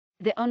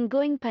The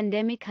ongoing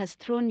pandemic has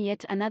thrown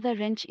yet another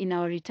wrench in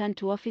our return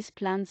to office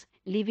plans,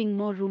 leaving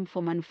more room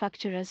for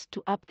manufacturers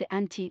to up the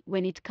ante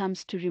when it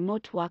comes to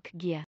remote work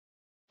gear.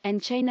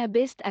 And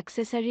China-based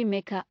accessory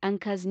maker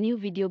Anker's new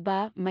video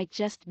bar might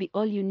just be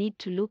all you need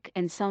to look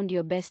and sound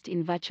your best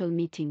in virtual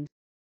meetings.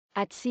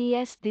 At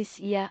CES this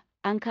year,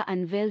 Anker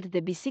unveiled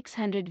the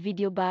B600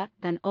 Video Bar,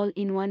 an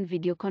all-in-one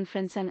video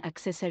conferencing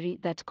accessory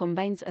that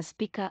combines a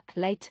speaker,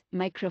 light,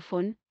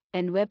 microphone,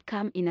 and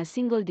webcam in a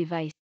single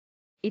device.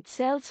 It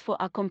sells for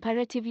a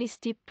comparatively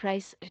steep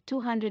price,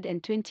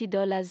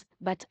 $220,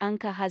 but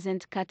Anker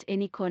hasn't cut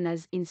any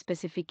corners in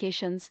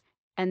specifications,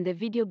 and the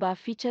video bar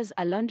features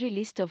a laundry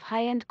list of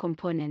high-end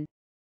components.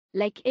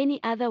 Like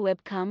any other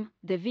webcam,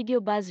 the video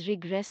bar's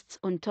rig rests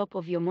on top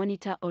of your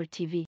monitor or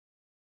TV.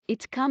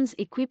 It comes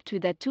equipped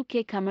with a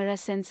 2K camera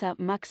sensor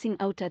maxing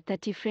out at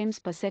 30 frames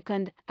per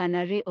second, an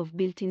array of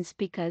built-in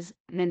speakers,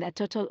 and a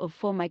total of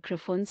 4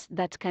 microphones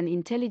that can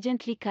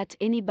intelligently cut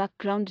any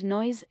background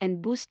noise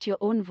and boost your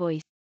own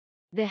voice.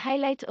 The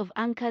highlight of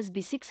Anker's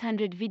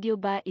B600 Video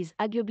Bar is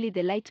arguably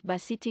the light bar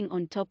sitting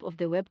on top of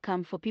the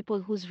webcam for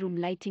people whose room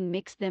lighting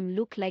makes them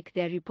look like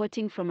they're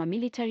reporting from a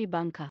military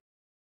bunker.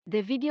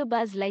 The video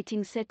bar's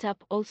lighting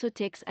setup also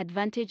takes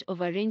advantage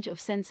of a range of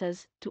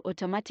sensors to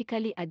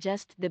automatically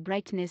adjust the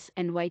brightness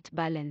and white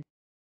balance.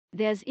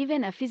 There's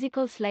even a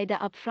physical slider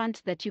up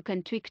front that you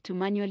can tweak to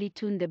manually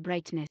tune the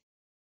brightness.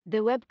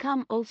 The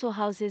webcam also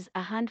houses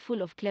a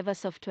handful of clever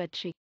software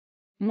tricks.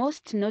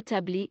 Most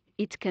notably,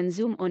 it can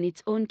zoom on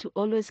its own to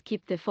always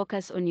keep the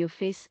focus on your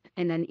face,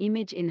 and an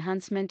image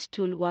enhancement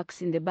tool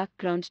works in the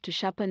background to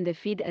sharpen the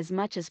feed as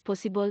much as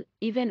possible,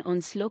 even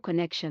on slow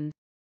connections.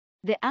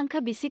 The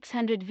Anker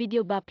B600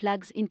 Video Bar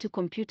plugs into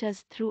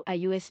computers through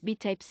a USB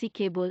Type-C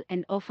cable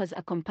and offers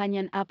a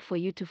companion app for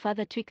you to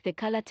further tweak the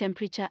color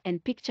temperature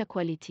and picture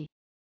quality.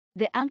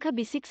 The Anker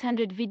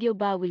B600 Video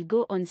Bar will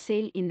go on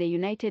sale in the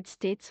United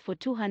States for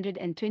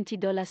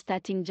 $220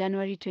 starting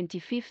January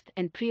 25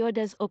 and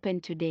pre-orders open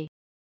today.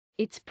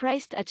 It's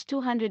priced at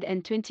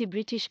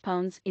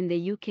 £220 in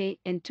the UK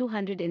and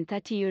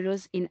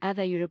 €230 in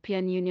other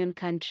European Union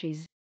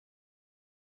countries.